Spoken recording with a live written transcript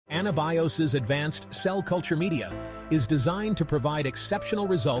AnaBios' advanced cell culture media is designed to provide exceptional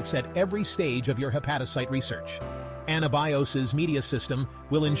results at every stage of your hepatocyte research. AnaBios' media system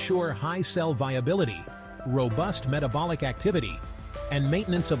will ensure high cell viability, robust metabolic activity, and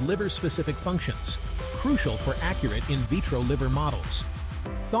maintenance of liver-specific functions, crucial for accurate in vitro liver models.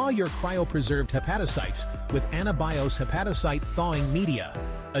 Thaw your cryopreserved hepatocytes with AnaBios Hepatocyte Thawing Media,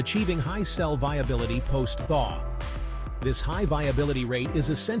 achieving high cell viability post-thaw. This high viability rate is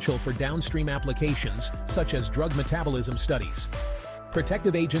essential for downstream applications such as drug metabolism studies.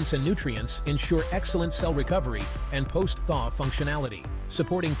 Protective agents and nutrients ensure excellent cell recovery and post-thaw functionality,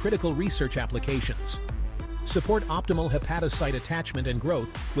 supporting critical research applications. Support optimal hepatocyte attachment and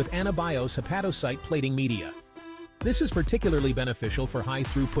growth with AnaBios Hepatocyte Plating Media. This is particularly beneficial for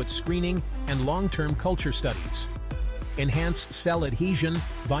high-throughput screening and long-term culture studies. Enhance cell adhesion,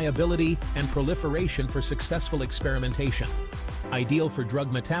 viability, and proliferation for successful experimentation. Ideal for drug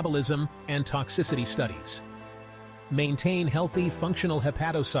metabolism and toxicity studies. Maintain healthy, functional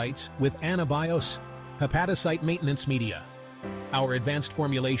hepatocytes with AnaBios Hepatocyte Maintenance Media. Our advanced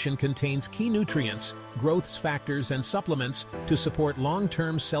formulation contains key nutrients, growth factors, and supplements to support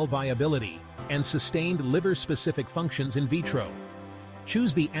long-term cell viability and sustained liver-specific functions in vitro.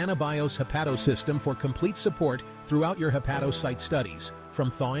 Choose the AnaBios Hepatosystem for complete support throughout your hepatocyte studies, from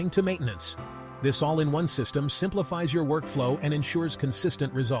thawing to maintenance. This all-in-one system simplifies your workflow and ensures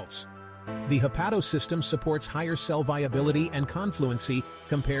consistent results. The Hepatosystem supports higher cell viability and confluency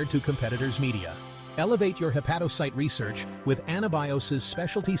compared to competitors' media. Elevate your hepatocyte research with AnaBios'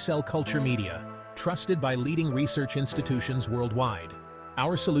 specialty cell culture media, trusted by leading research institutions worldwide.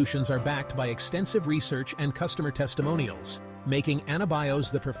 Our solutions are backed by extensive research and customer testimonials, making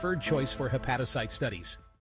AnaBios the preferred choice for hepatocyte studies.